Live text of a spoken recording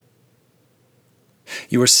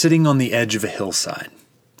You are sitting on the edge of a hillside,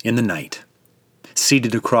 in the night,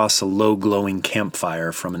 seated across a low glowing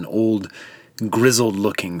campfire from an old,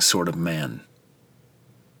 grizzled-looking sort of man.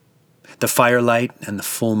 The firelight and the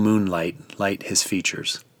full moonlight light his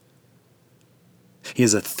features. He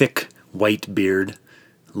has a thick, white beard,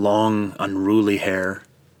 long, unruly hair,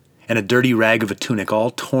 and a dirty rag of a tunic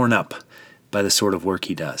all torn up by the sort of work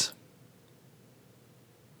he does.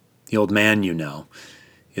 The old man, you know,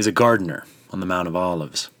 is a gardener on the Mount of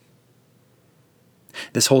Olives.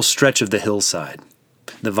 This whole stretch of the hillside,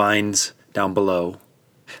 the vines down below,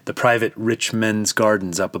 the private rich men's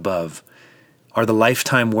gardens up above, are the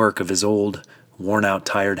lifetime work of his old, worn-out,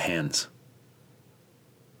 tired hands.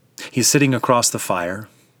 He's sitting across the fire,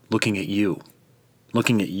 looking at you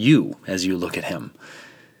as you look at him,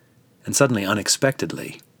 and suddenly,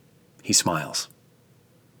 unexpectedly, he smiles.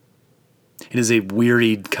 It is a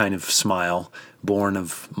wearied kind of smile, born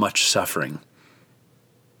of much suffering.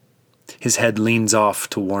 His head leans off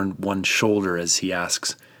toward one shoulder as he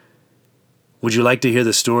asks, "Would you like to hear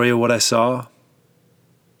the story of what I saw?"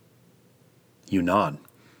 You nod.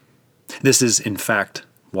 This is, in fact,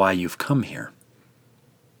 why you've come here.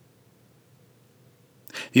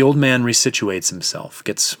 The old man resituates himself,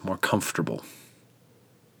 gets more comfortable.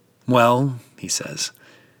 "Well," he says,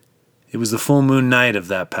 "it was the full moon night of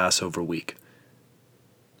that Passover week.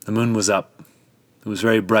 The moon was up. It was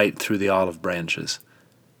very bright through the olive branches.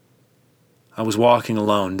 I was walking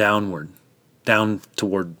alone, downward, down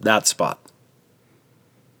toward that spot."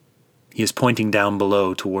 He is pointing down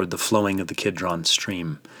below toward the flowing of the Kidron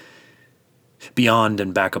stream. Beyond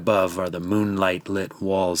and back above are the moonlight-lit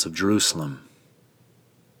walls of Jerusalem.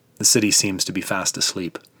 The city seems to be fast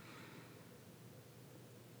asleep.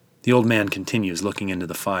 The old man continues, looking into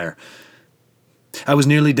the fire. "I was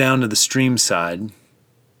nearly down to the stream side,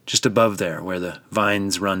 just above there, where the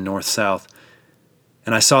vines run north-south,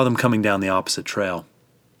 and I saw them coming down the opposite trail.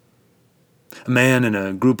 A man and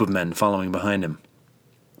a group of men following behind him.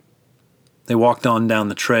 They walked on down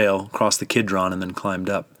the trail, crossed the Kidron, and then climbed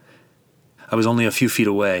up. I was only a few feet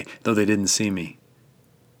away, though they didn't see me.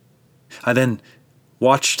 I then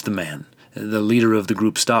watched the man, the leader of the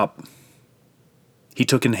group, stop. He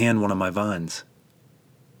took in hand one of my vines.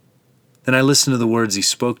 Then I listened to the words he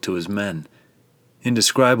spoke to his men.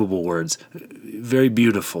 Indescribable words, very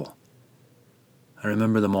beautiful. I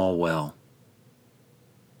remember them all well.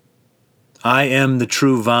 'I am the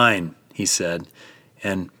true vine,' he said,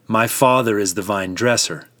 'and my Father is the vine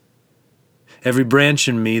dresser. Every branch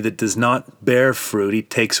in me that does not bear fruit he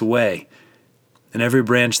takes away, and every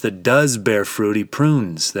branch that does bear fruit he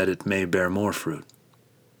prunes, that it may bear more fruit.'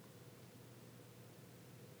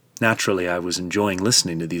 Naturally, I was enjoying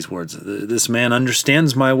listening to these words. This man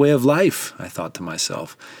understands my way of life, I thought to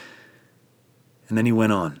myself. And then he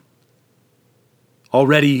went on.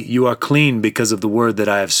 'Already you are clean because of the word that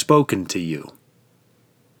I have spoken to you.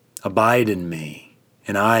 Abide in me,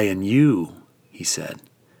 and I in you,' he said."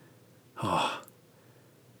 Oh,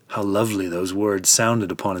 how lovely those words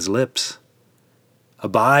sounded upon his lips.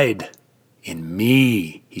 "Abide in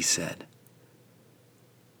me," he said.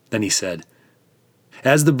 Then he said,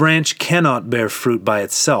 "As the branch cannot bear fruit by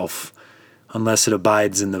itself unless it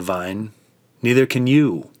abides in the vine, neither can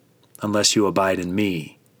you unless you abide in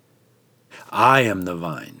me. I am the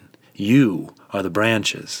vine, you are the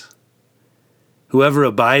branches. Whoever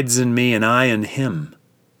abides in me and I in him,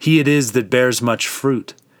 he it is that bears much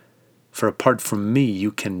fruit, for apart from me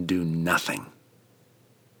you can do nothing."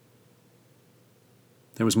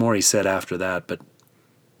 There was more he said after that, but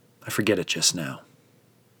I forget it just now.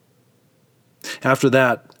 After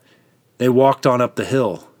that, they walked on up the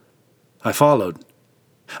hill. I followed.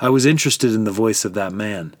 I was interested in the voice of that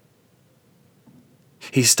man.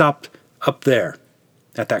 He stopped up there,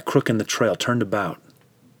 at that crook in the trail, turned about.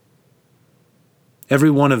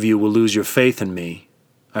 "Every one of you will lose your faith in me,"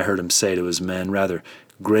 I heard him say to his men, rather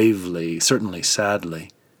gravely, certainly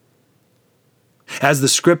sadly. "As the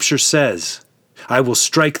scripture says, I will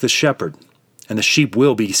strike the shepherd, and the sheep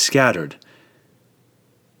will be scattered.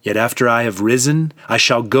 Yet after I have risen, I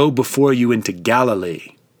shall go before you into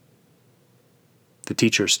Galilee." The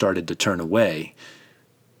teacher started to turn away.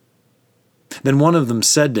 Then one of them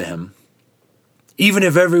said to him, "Even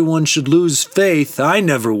if everyone should lose faith, I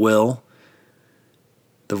never will."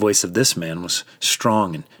 The voice of this man was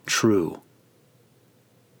strong and true.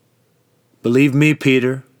 "Believe me,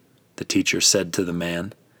 Peter," the teacher said to the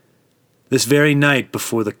man, "this very night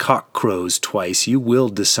before the cock crows twice, you will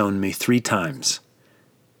disown me 3 times.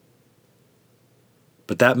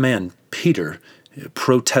 But that man, Peter,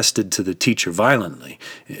 protested to the teacher violently.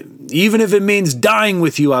 "Even if it means dying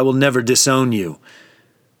with you, I will never disown you."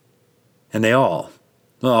 And they all,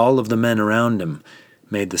 All of the men around him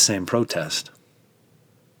made the same protest.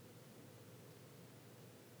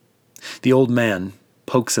 The old man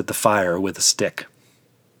pokes at the fire with a stick,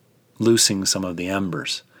 loosing some of the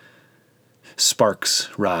embers. Sparks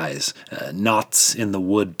rise, knots in the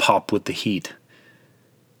wood pop with the heat.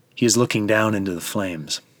 He is looking down into the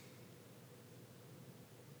flames.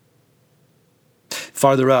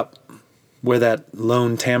 Farther up, where that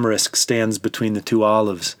lone tamarisk stands between the two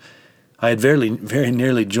olives, I had very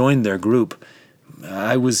nearly joined their group.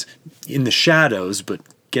 I was in the shadows, but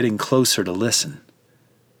getting closer to listen.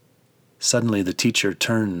 Suddenly the teacher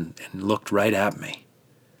turned and looked right at me.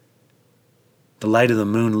 The light of the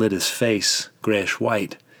moon lit his face, grayish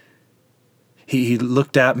white. He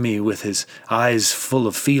looked at me with his eyes full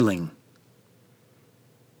of feeling.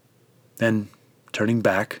 Then, turning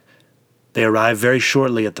back, they arrived very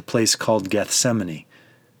shortly at the place called Gethsemane.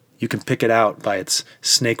 You can pick it out by its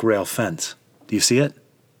snake rail fence. Do you see it?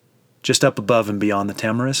 Just up above and beyond the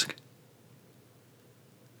tamarisk?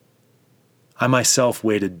 I myself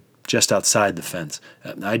waited just outside the fence.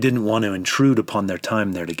 I didn't want to intrude upon their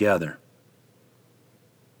time there together.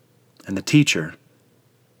 And the teacher,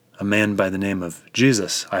 a man by the name of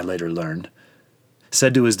Jesus, I later learned,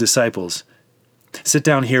 said to his disciples, "Sit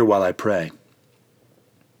down here while I pray."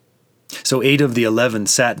 So 8 of the 11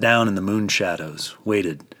 sat down in the moon shadows,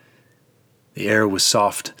 waited. The air was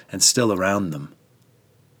soft and still around them.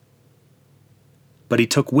 But he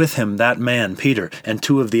took with him that man, Peter, and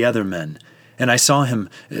 2 of the other men, and I saw him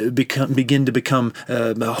begin to become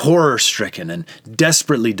horror-stricken and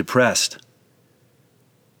desperately depressed.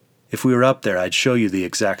 If we were up there, I'd show you the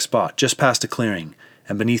exact spot, just past a clearing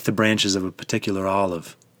and beneath the branches of a particular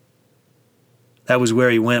olive. That was where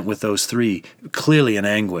he went with those 3, clearly in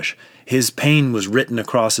anguish. His pain was written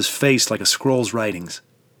across his face like a scroll's writings.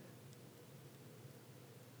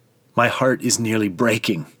 "My heart is nearly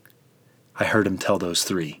breaking," I heard him tell those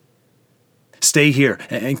 3. "Stay here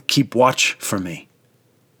and keep watch for me."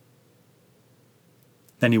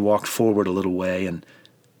 Then he walked forward a little way, and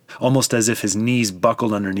almost as if his knees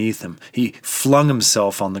buckled underneath him, he flung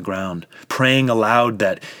himself on the ground, praying aloud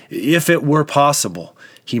that, if it were possible,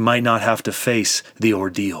 he might not have to face the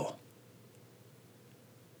ordeal.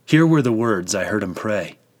 Here were the words I heard him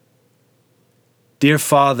pray. "Dear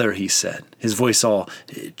Father," he said, his voice all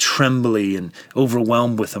trembly and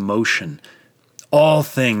overwhelmed with emotion, "all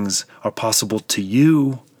things are possible to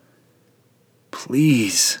you.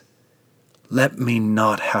 Please, let me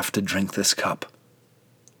not have to drink this cup."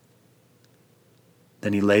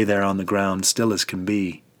 Then he lay there on the ground, still as can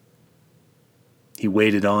be. He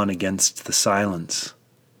waited on against the silence.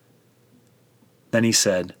 Then he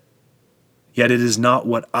said, "Yet it is not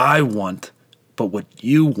what I want, but what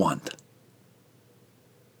you want."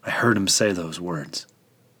 I heard him say those words.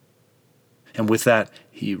 And with that,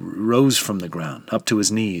 he rose from the ground, up to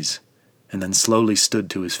his knees, and then slowly stood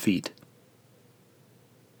to his feet.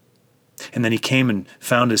 And then he came and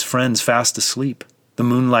found his friends fast asleep, the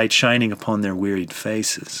moonlight shining upon their wearied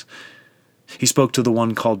faces. He spoke to the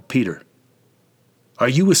one called Peter. "Are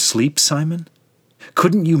you asleep, Simon?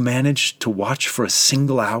 Couldn't you manage to watch for a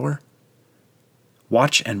single hour?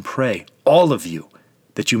 Watch and pray, all of you,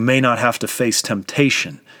 that you may not have to face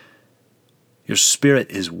temptation. Your spirit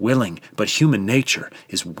is willing, but human nature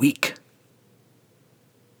is weak."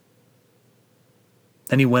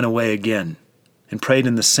 Then he went away again and prayed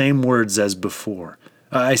in the same words as before.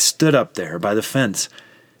 I stood up there by the fence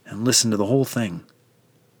and listened to the whole thing.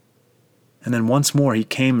 And then once more he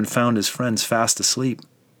came and found his friends fast asleep.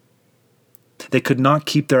 They could not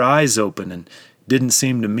keep their eyes open and didn't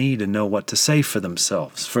seem to me to know what to say for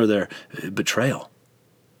themselves, for their betrayal.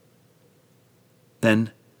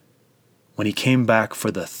 Then, when he came back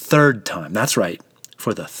for the 3rd time, that's right,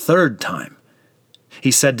 for the 3rd time,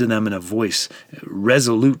 he said to them in a voice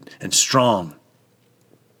resolute and strong,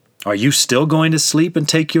 "Are you still going to sleep and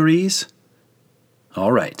take your ease?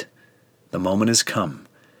 All right, the moment has come.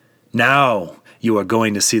 Now you are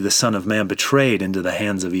going to see the Son of Man betrayed into the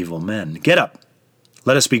hands of evil men. Get up,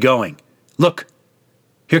 let us be going. Look,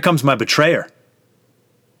 here comes my betrayer."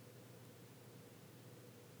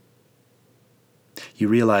 You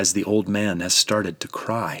realize the old man has started to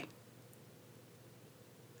cry.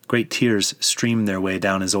 Great tears stream their way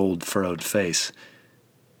down his old furrowed face.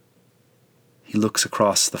 He looks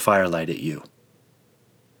across the firelight at you.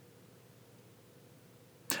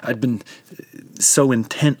 I'd been so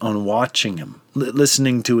intent on watching him,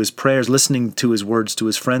 listening to his prayers, listening to his words to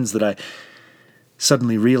his friends, that I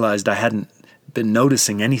suddenly realized I hadn't been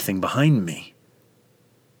noticing anything behind me.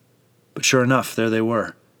 But sure enough, there they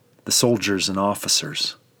were, the soldiers and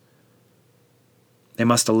officers. They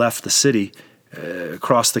must have left the city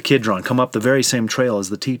across the Kidron, come up the very same trail as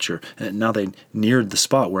the teacher. And now they neared the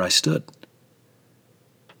spot where I stood.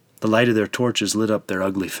 The light of their torches lit up their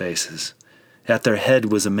ugly faces. At their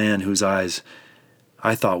head was a man whose eyes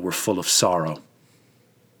I thought were full of sorrow.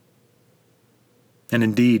 And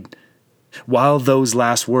indeed, while those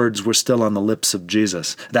last words were still on the lips of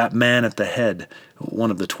Jesus, that man at the head,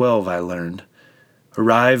 one of the 12 I learned,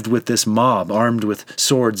 arrived with this mob armed with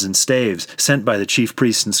swords and staves, sent by the chief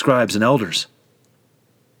priests and scribes and elders.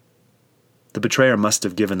 The betrayer must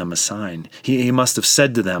have given them a sign. He must have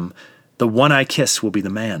said to them, "The one I kiss will be the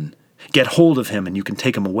man. Get hold of him and you can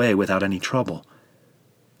take him away without any trouble."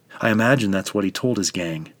 I imagine that's what he told his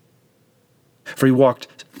gang. For he walked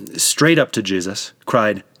straight up to Jesus,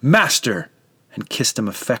 cried, "Master!" and kissed him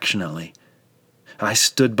affectionately. I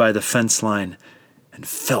stood by the fence line and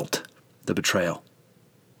felt the betrayal.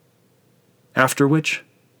 After which,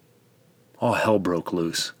 all hell broke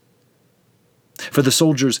loose. For the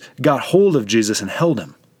soldiers got hold of Jesus and held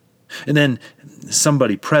him. And then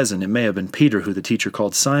somebody present, it may have been Peter, who the teacher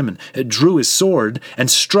called Simon, drew his sword and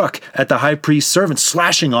struck at the high priest's servant,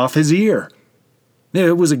 slashing off his ear.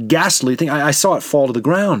 It was a ghastly thing. I saw it fall to the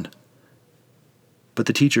ground. But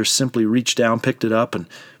the teacher simply reached down, picked it up, and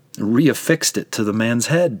reaffixed it to the man's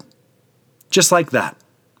head. Just like that.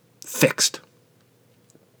 Fixed.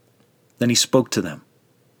 Then he spoke to them,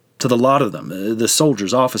 to the lot of them, the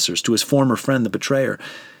soldiers, officers, to his former friend, the betrayer.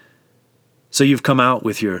 "So you've come out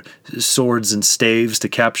with your swords and staves to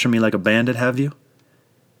capture me like a bandit, have you?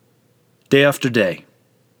 Day after day,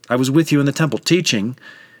 I was with you in the temple teaching,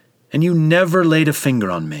 and you never laid a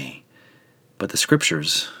finger on me. But the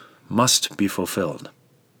scriptures must be fulfilled."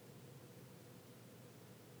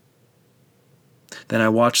 Then I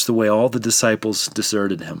watched the way all the disciples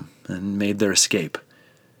deserted him and made their escape.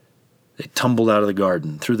 They tumbled out of the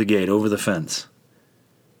garden, through the gate, over the fence.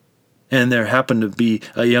 And there happened to be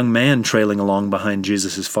a young man trailing along behind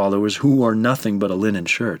Jesus' followers who wore nothing but a linen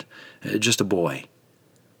shirt, just a boy.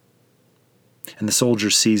 And the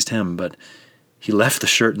soldiers seized him, but he left the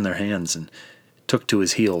shirt in their hands and took to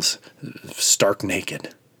his heels, stark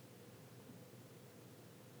naked.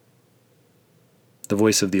 The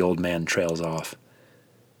voice of the old man trails off.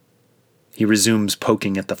 He resumes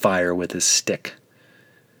poking at the fire with his stick.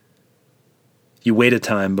 You wait a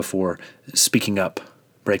time before speaking up,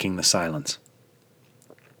 breaking the silence.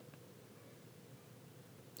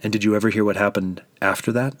 "And did you ever hear what happened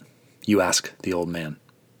after that?" you ask the old man.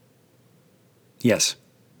 "Yes,"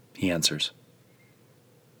 he answers.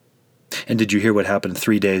 "And did you hear what happened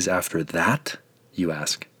 3 days after that?" you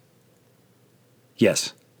ask.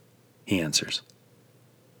 "Yes," he answers.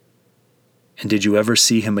 "And did you ever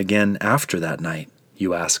see him again after that night?"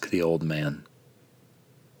 you ask the old man.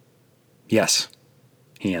 "Yes,"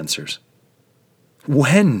 he answers.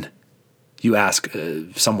 "When?" you ask,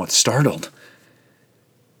 somewhat startled.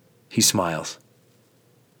 He smiles.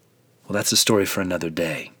 "Well, that's a story for another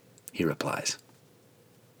day," he replies.